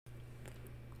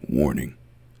Warning: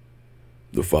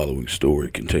 the following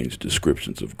story contains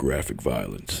descriptions of graphic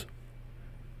violence.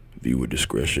 Viewer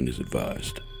discretion is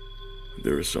advised.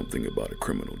 There is something about a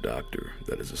criminal doctor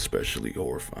that is especially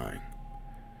horrifying.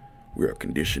 We are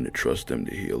conditioned to trust them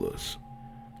to heal us,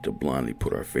 to blindly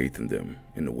put our faith in them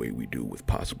in the way we do with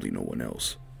possibly no one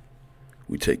else.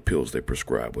 We take pills they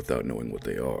prescribe without knowing what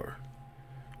they are.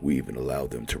 We even allow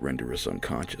them to render us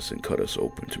unconscious and cut us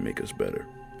open to make us better.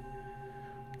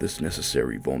 This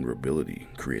necessary vulnerability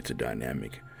creates a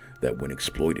dynamic that, when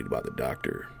exploited by the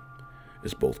doctor,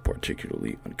 is both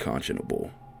particularly unconscionable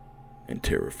and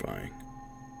terrifying.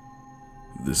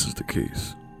 This is the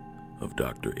case of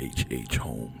Dr. H.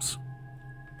 Holmes.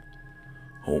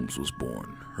 Holmes was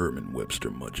born Herman Webster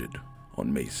Mudgett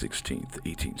on May 16,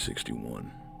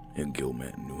 1861, in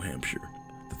Gilmanton, New Hampshire,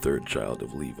 the third child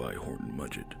of Levi Horton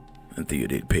Mudgett and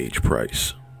Theodate Page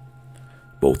Price,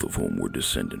 both of whom were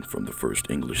descended from the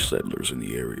first English settlers in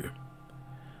the area.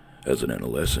 As an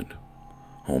adolescent,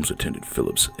 Holmes attended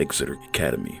Phillips Exeter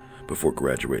Academy before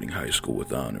graduating high school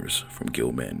with honors from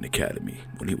Gilmanton Academy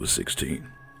when he was 16.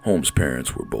 Holmes'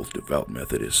 parents were both devout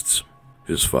Methodists.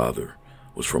 His father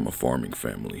was from a farming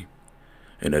family,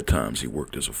 and at times he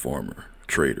worked as a farmer,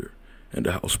 trader, and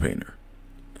a house painter.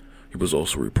 He was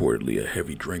also reportedly a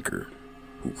heavy drinker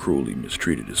who cruelly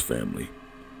mistreated his family.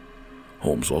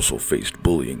 Holmes also faced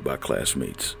bullying by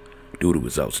classmates due to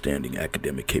his outstanding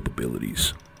academic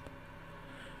capabilities.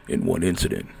 In one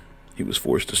incident, he was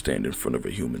forced to stand in front of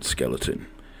a human skeleton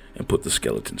and put the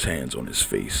skeleton's hands on his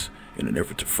face in an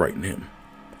effort to frighten him.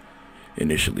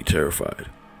 Initially terrified,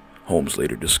 Holmes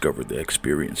later discovered the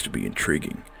experience to be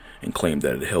intriguing and claimed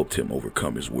that it helped him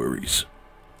overcome his worries.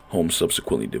 Holmes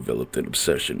subsequently developed an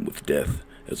obsession with death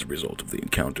as a result of the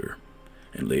encounter,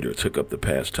 and later took up the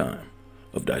pastime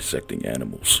of dissecting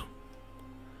animals.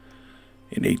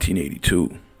 In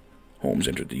 1882, Holmes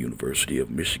entered the University of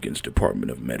Michigan's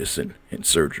Department of Medicine and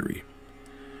Surgery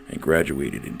and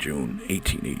graduated in June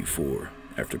 1884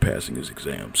 after passing his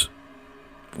exams.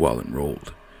 While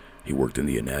enrolled, he worked in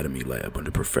the anatomy lab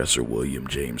under Professor William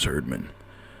James Herdman,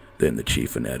 then the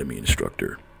chief anatomy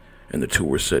instructor, and the two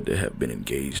were said to have been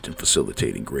engaged in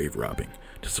facilitating grave robbing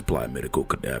to supply medical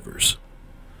cadavers.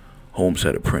 Holmes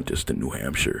had apprenticed in New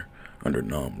Hampshire under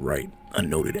Nom Wright, a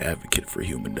noted advocate for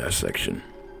human dissection.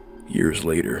 Years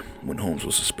later, when Holmes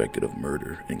was suspected of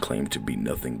murder and claimed to be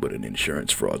nothing but an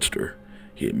insurance fraudster,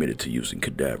 he admitted to using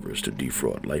cadavers to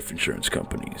defraud life insurance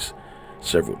companies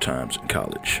several times in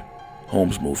college.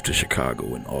 Holmes moved to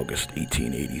Chicago in August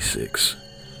 1886,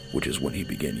 which is when he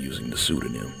began using the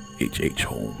pseudonym H.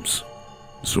 Holmes.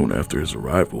 Soon after his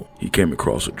arrival, he came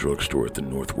across a drugstore at the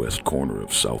northwest corner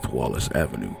of South Wallace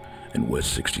Avenue and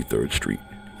West 63rd Street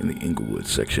in the Inglewood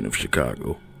section of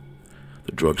Chicago.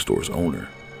 The drugstore's owner,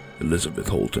 Elizabeth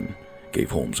Holton, gave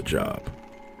Holmes a job.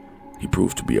 He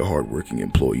proved to be a hard-working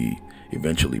employee,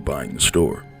 eventually buying the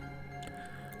store.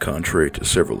 Contrary to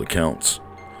several accounts,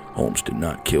 Holmes did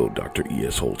not kill Dr.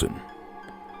 E.S. Holton.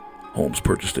 Holmes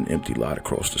purchased an empty lot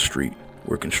across the street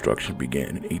where construction began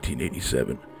in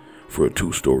 1887 for a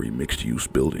two-story mixed-use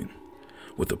building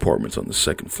with apartments on the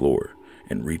second floor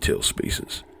and retail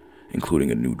spaces,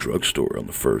 including a new drugstore on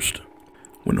the first.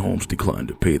 When Holmes declined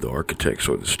to pay the architects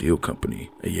or the steel company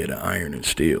a yet of iron and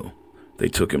steel, they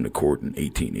took him to court in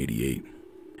 1888.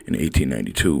 In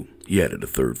 1892, he added a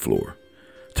third floor,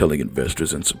 telling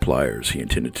investors and suppliers he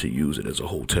intended to use it as a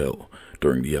hotel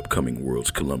during the upcoming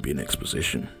World's Columbian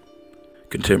Exposition.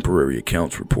 Contemporary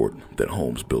accounts report that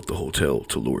Holmes built the hotel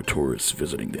to lure tourists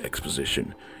visiting the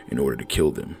exposition in order to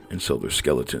kill them and sell their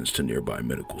skeletons to nearby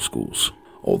medical schools.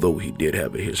 Although he did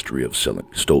have a history of selling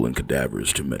stolen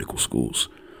cadavers to medical schools,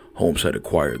 Holmes had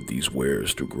acquired these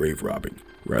wares through grave robbing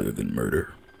rather than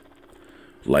murder.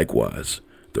 Likewise,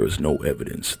 there is no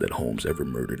evidence that Holmes ever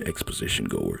murdered exposition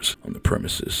goers on the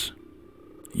premises.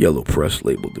 Yellow press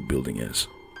labeled the building as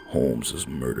Holmes's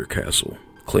Murder Castle,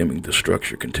 claiming the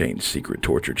structure contained secret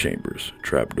torture chambers,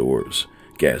 trapdoors,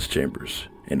 gas chambers,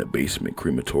 and a basement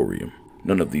crematorium.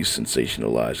 None of these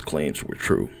sensationalized claims were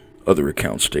true. Other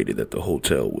accounts stated that the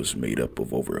hotel was made up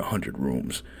of over 100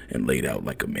 rooms and laid out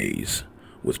like a maze,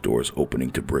 with doors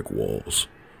opening to brick walls,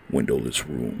 windowless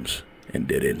rooms, and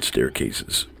dead-end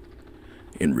staircases.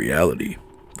 In reality,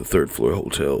 the third-floor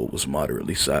hotel was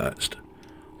moderately sized,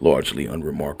 largely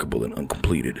unremarkable and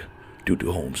uncompleted due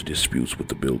to Holmes' disputes with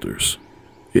the builders.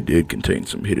 It did contain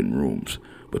some hidden rooms,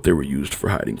 but they were used for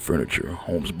hiding furniture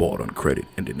Holmes bought on credit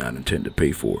and did not intend to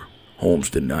pay for.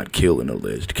 Holmes did not kill an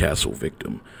alleged castle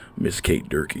victim, Miss Kate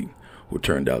Durkee, who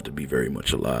turned out to be very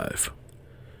much alive.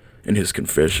 In his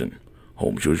confession,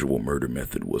 Holmes' usual murder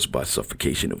method was by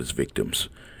suffocation of his victims,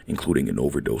 including an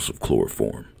overdose of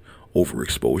chloroform,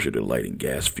 overexposure to light and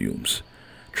gas fumes,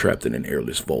 trapped in an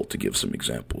airless vault, to give some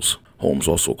examples. Holmes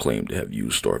also claimed to have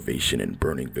used starvation and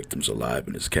burning victims alive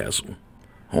in his castle.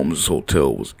 Holmes'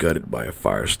 hotel was gutted by a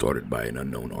fire started by an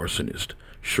unknown arsonist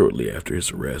shortly after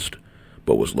his arrest,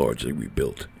 but was largely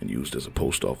rebuilt and used as a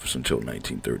post office until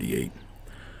 1938.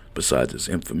 Besides his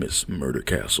infamous murder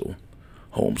castle,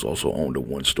 Holmes also owned a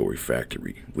one-story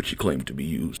factory, which he claimed to be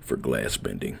used for glass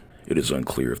bending. It is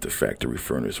unclear if the factory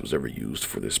furnace was ever used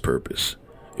for this purpose.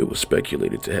 It was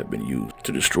speculated to have been used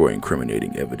to destroy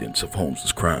incriminating evidence of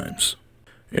Holmes's crimes.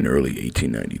 In early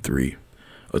 1893,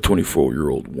 a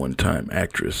 24-year-old one-time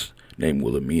actress named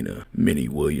Wilhelmina Minnie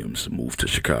Williams moved to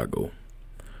Chicago.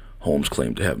 Holmes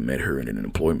claimed to have met her in an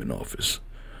employment office,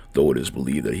 though it is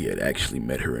believed that he had actually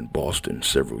met her in Boston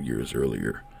several years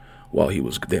earlier, while he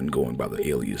was then going by the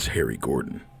alias Harry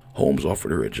Gordon. Holmes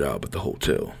offered her a job at the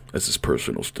hotel as his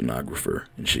personal stenographer,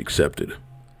 and she accepted.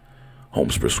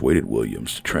 Holmes persuaded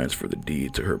Williams to transfer the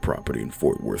deed to her property in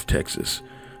Fort Worth, Texas,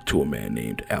 to a man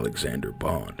named Alexander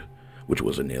Bond, which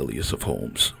was an alias of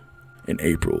Holmes. In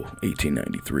April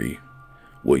 1893,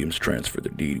 Williams transferred the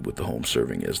deed, with the Holmes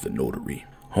serving as the notary.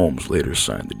 Holmes later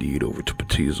signed the deed over to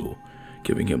Petizal,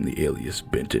 giving him the alias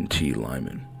Benton T.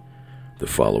 Lyman. The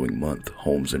following month,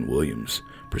 Holmes and Williams,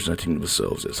 presenting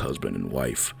themselves as husband and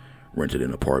wife, rented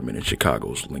an apartment in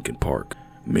Chicago's Lincoln Park.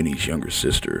 Minnie's younger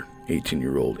sister,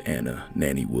 18-year-old Anna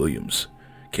Nanny Williams,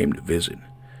 came to visit,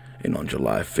 and on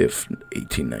July 5,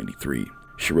 1893,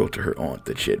 she wrote to her aunt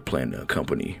that she had planned to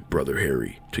accompany Brother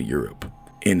Harry to Europe.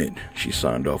 In it, she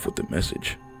signed off with the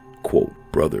message, quote,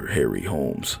 "Brother Harry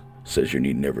Holmes says you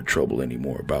need never trouble any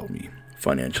more about me,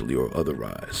 financially or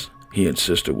otherwise. He and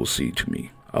sister will see to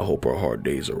me. I hope our hard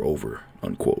days are over,"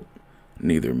 unquote.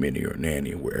 Neither Minnie or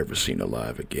Nanny were ever seen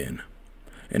alive again,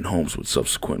 and Holmes would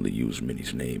subsequently use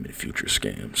Minnie's name in future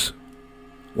scams.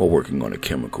 While working on a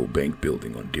chemical bank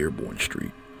building on Dearborn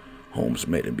Street, Holmes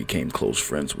met and became close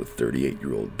friends with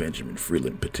 38-year-old Benjamin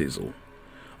Freeland Petizal,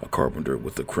 a carpenter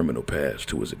with a criminal past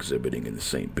who was exhibiting in the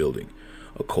same building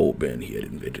a coal bin he had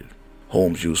invented.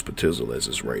 Holmes used Petizal as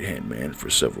his right-hand man for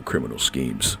several criminal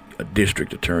schemes. A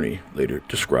district attorney later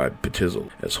described Petizal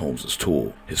as Holmes's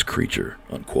tool, his creature,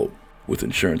 unquote. With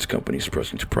insurance companies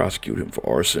pressing to prosecute him for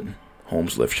arson,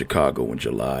 Holmes left Chicago in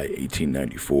July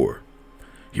 1894.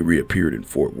 He reappeared in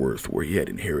Fort Worth, where he had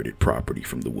inherited property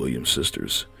from the Williams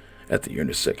sisters, at the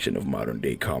intersection of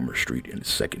modern-day Commerce Street and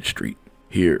 2nd Street.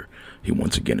 Here, he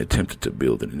once again attempted to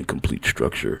build an incomplete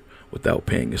structure without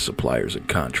paying his suppliers and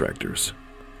contractors.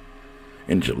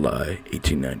 In July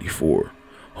 1894,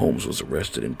 Holmes was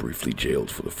arrested and briefly jailed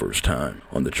for the first time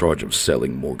on the charge of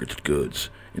selling mortgaged goods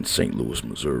in St. Louis,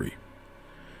 Missouri.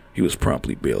 He was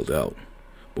promptly bailed out,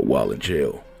 but while in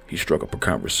jail, he struck up a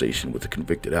conversation with a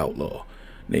convicted outlaw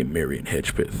named Marion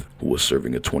Hedgepeth, who was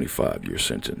serving a 25-year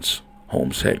sentence.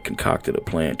 Holmes had concocted a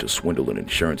plan to swindle an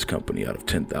insurance company out of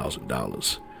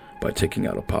 $10,000 by taking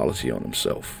out a policy on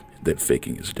himself, then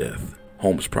faking his death.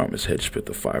 Holmes promised Hedgepeth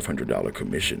a $500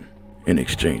 commission in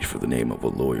exchange for the name of a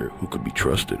lawyer who could be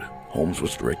trusted. Holmes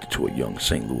was directed to a young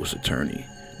St. Louis attorney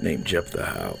named Jephthah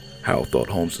Howe. Howe thought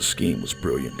Holmes' scheme was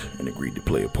brilliant and agreed to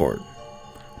play a part.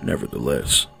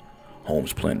 Nevertheless,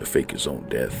 Holmes' plan to fake his own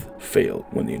death failed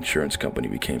when the insurance company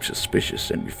became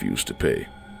suspicious and refused to pay.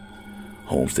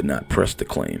 Holmes did not press the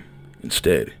claim.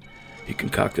 Instead, he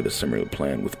concocted a similar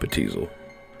plan with Petizal.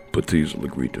 Petizal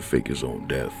agreed to fake his own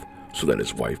death so that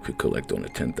his wife could collect on a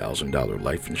 $10,000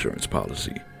 life insurance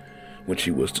policy when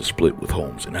she was to split with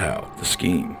Holmes and Howe. The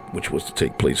scheme, which was to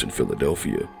take place in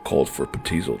Philadelphia, called for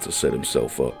Petizal to set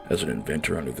himself up as an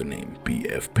inventor under the name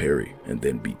B.F. Perry and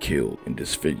then be killed and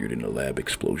disfigured in a lab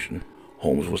explosion.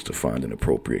 Holmes was to find an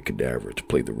appropriate cadaver to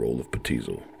play the role of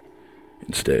Petizal.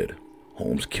 Instead,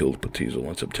 Holmes killed Petizal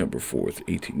on September 4th,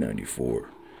 1894,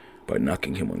 by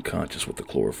knocking him unconscious with the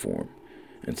chloroform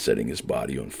and setting his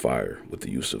body on fire with the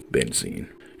use of benzene.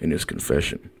 In his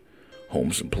confession,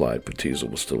 Holmes implied Petizal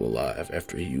was still alive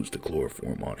after he used the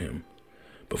chloroform on him,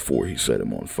 before he set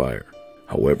him on fire.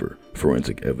 However,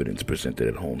 forensic evidence presented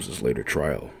at Holmes' later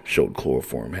trial showed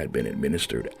chloroform had been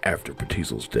administered after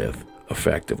Petizal's death, a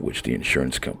fact of which the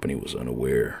insurance company was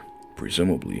unaware,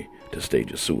 presumably to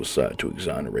stage a suicide to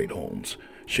exonerate Holmes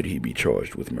should he be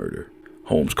charged with murder.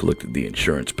 Holmes collected the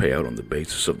insurance payout on the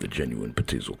basis of the genuine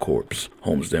Petizal corpse.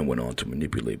 Holmes then went on to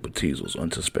manipulate Petizal's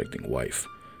unsuspecting wife,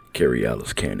 Carrie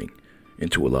Alice Canning,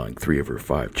 into allowing 3 of her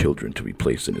 5 children to be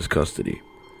placed in his custody.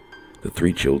 The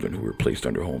 3 children who were placed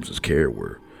under Holmes' care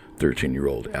were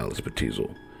 13-year-old Alice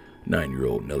Petizal,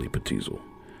 9-year-old Nellie Petizal,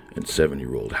 and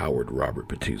 7-year-old Howard Robert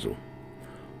Petizal.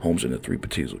 Holmes and the three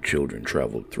Petizzo children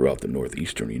traveled throughout the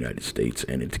northeastern United States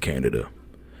and into Canada.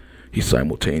 He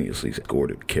simultaneously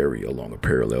escorted Carrie along a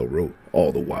parallel route,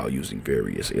 all the while using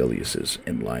various aliases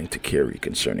and lying to Carrie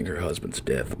concerning her husband's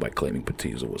death by claiming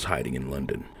Petizzo was hiding in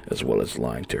London, as well as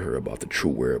lying to her about the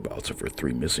true whereabouts of her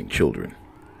three missing children.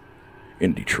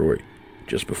 In Detroit,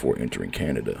 just before entering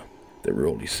Canada, they were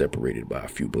only separated by a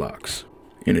few blocks.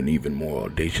 In an even more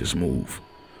audacious move,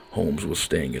 Holmes was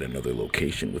staying at another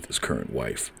location with his current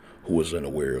wife, who was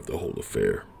unaware of the whole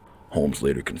affair. Holmes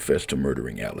later confessed to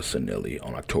murdering Alice and Nellie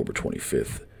on October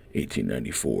 25,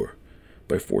 1894,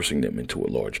 by forcing them into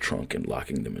a large trunk and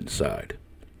locking them inside.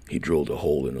 He drilled a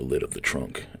hole in the lid of the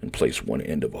trunk and placed one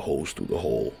end of a hose through the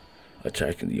hole,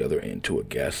 attaching the other end to a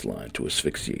gas line to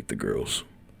asphyxiate the girls.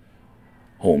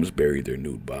 Holmes buried their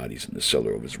nude bodies in the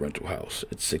cellar of his rental house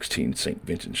at 16 St.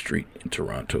 Vincent Street in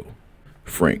Toronto.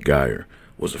 Frank Geyer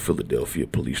was a Philadelphia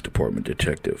Police Department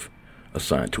detective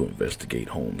assigned to investigate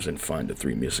Holmes and find the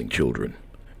three missing children.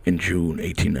 In June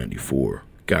 1894,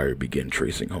 Geyer began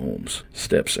tracing Holmes'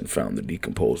 steps and found the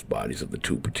decomposed bodies of the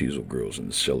two Petizzo girls in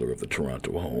the cellar of the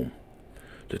Toronto home.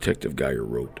 Detective Geyer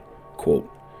wrote, quote,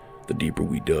 "The deeper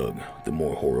we dug, the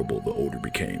more horrible the odor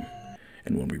became,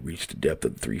 and when we reached a depth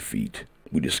of 3 feet,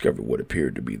 we discovered what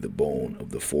appeared to be the bone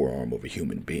of the forearm of a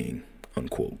human being,"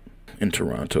 unquote. In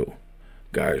Toronto,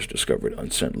 Geyers discovered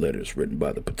unsent letters written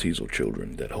by the Petizzo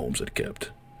children that Holmes had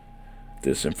kept.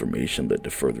 This information led to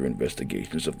further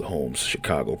investigations of the Holmes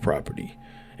Chicago property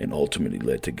and ultimately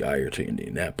led to Geyer to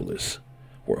Indianapolis,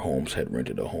 where Holmes had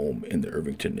rented a home in the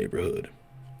Irvington neighborhood.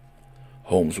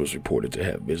 Holmes was reported to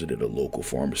have visited a local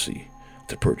pharmacy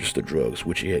to purchase the drugs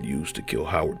which he had used to kill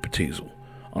Howard Petizzo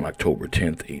on October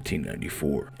 10,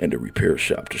 1894, and a repair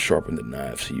shop to sharpen the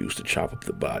knives he used to chop up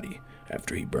the body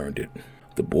after he burned it.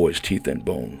 The boy's teeth and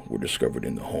bone were discovered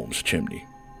in the Holmes chimney.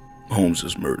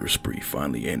 Holmes's murder spree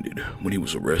finally ended when he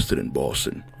was arrested in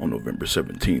Boston on November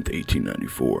 17,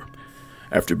 1894,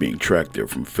 after being tracked there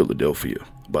from Philadelphia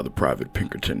by the private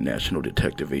Pinkerton National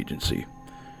Detective Agency.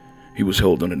 He was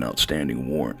held on an outstanding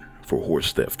warrant for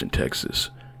horse theft in Texas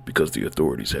because the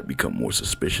authorities had become more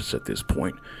suspicious at this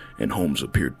point, and Holmes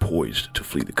appeared poised to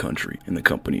flee the country in the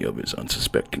company of his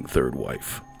unsuspecting third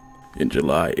wife. In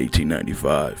July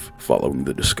 1895, following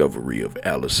the discovery of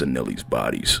Alice and Nellie's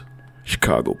bodies,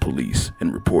 Chicago police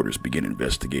and reporters began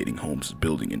investigating Holmes'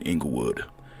 building in Inglewood,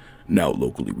 now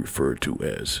locally referred to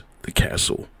as the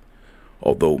Castle.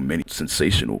 Although many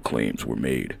sensational claims were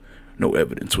made, no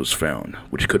evidence was found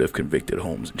which could have convicted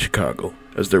Holmes in Chicago,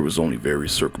 as there was only very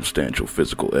circumstantial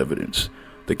physical evidence.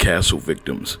 The Castle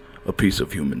victims, a piece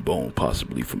of human bone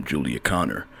possibly from Julia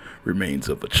Connor, remains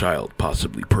of a child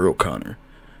possibly Pearl Connor,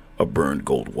 a burned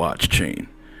gold watch chain,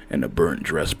 and a burned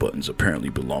dress buttons apparently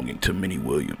belonging to Minnie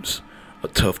Williams, a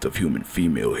tuft of human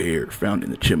female hair found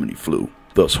in the chimney flue.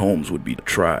 Thus Holmes would be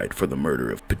tried for the murder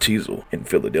of Petizzo in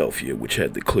Philadelphia, which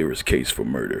had the clearest case for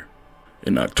murder.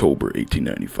 In October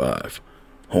 1895,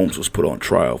 Holmes was put on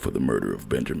trial for the murder of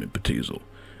Benjamin Petizzo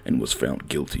and was found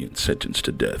guilty and sentenced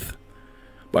to death.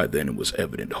 By then it was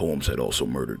evident Holmes had also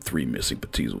murdered 3 missing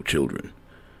Petizzo children.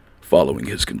 Following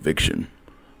his conviction,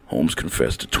 Holmes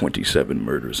confessed to 27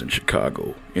 murders in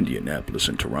Chicago, Indianapolis,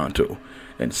 and Toronto,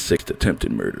 and 6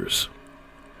 attempted murders.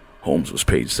 Holmes was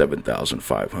paid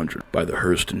 $7,500 by the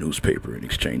Hearst newspaper in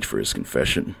exchange for his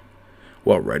confession.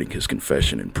 While writing his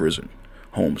confession in prison,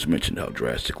 Holmes mentioned how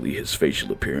drastically his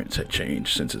facial appearance had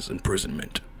changed since his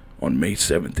imprisonment. On May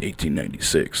 7,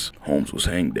 1896, Holmes was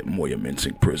hanged at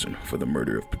Moyamensing Prison for the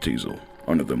murder of Petizzo.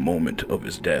 Under the moment of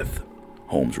his death,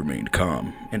 Holmes remained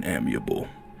calm and amiable,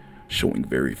 showing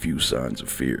very few signs of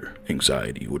fear,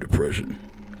 anxiety, or depression.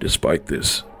 Despite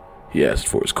this, he asked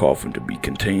for his coffin to be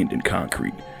contained in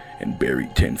concrete and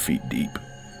buried 10 feet deep,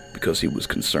 because he was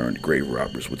concerned grave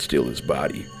robbers would steal his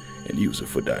body and use it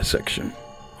for dissection.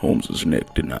 Holmes's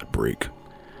neck did not break.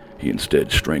 He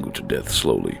instead strangled to death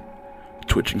slowly,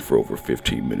 twitching for over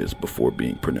 15 minutes before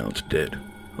being pronounced dead.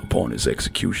 Upon his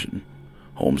execution,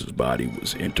 Holmes's body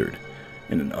was interred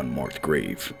in an unmarked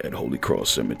grave at Holy Cross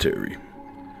Cemetery,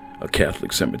 a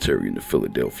Catholic cemetery in the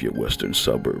Philadelphia western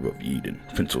suburb of Eden,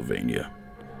 Pennsylvania.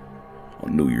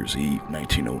 On New Year's Eve,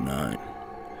 1909,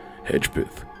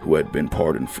 Hedgepeth, who had been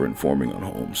pardoned for informing on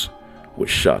Holmes,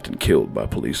 was shot and killed by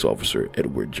police officer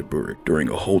Edward Jaburek during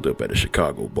a holdup at a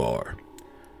Chicago bar.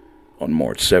 On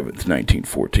March 7,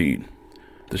 1914,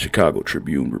 the Chicago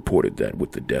Tribune reported that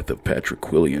with the death of Patrick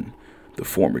Quillian, the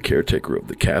former caretaker of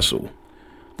the castle,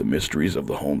 the mysteries of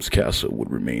the Holmes castle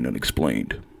would remain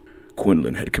unexplained.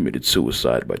 Quinlan had committed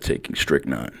suicide by taking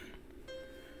strychnine.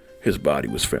 His body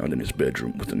was found in his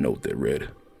bedroom with a note that read,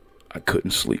 "I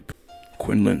couldn't sleep."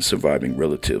 Quinlan's surviving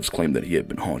relatives claimed that he had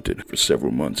been haunted for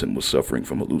several months and was suffering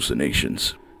from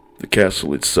hallucinations. The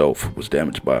castle itself was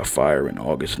damaged by a fire in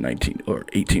August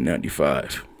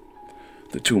 1895.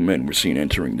 The two men were seen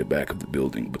entering the back of the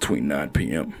building between 9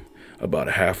 p.m. About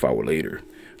a half hour later,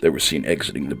 they were seen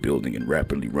exiting the building and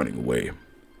rapidly running away.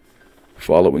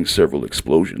 Following several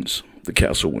explosions, the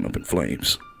castle went up in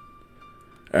flames.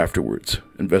 Afterwards,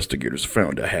 investigators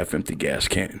found a half-empty gas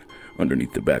can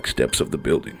underneath the back steps of the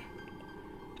building.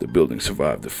 The building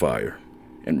survived the fire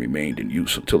and remained in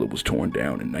use until it was torn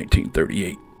down in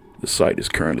 1938. The site is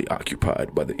currently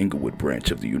occupied by the Inglewood branch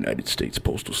of the United States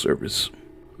Postal Service.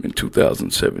 In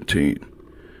 2017,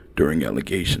 during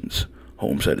allegations,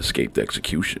 Holmes had escaped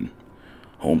execution.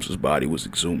 Holmes's body was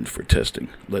exhumed for testing,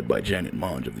 led by Janet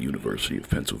Monge of the University of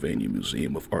Pennsylvania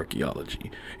Museum of Archaeology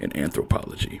and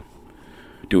Anthropology.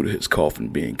 Due to his coffin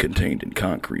being contained in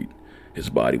concrete,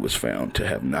 his body was found to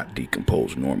have not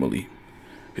decomposed normally.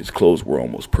 His clothes were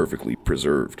almost perfectly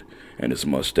preserved, and his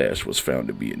mustache was found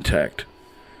to be intact.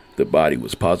 The body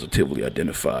was positively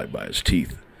identified by his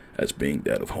teeth as being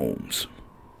that of Holmes.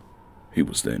 He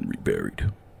was then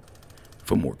reburied.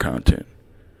 For more content,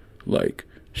 like,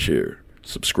 share,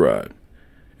 subscribe,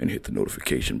 and hit the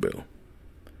notification bell.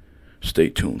 Stay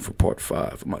tuned for part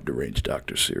 5 of my Deranged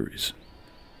Doctor series.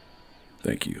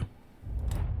 Thank you.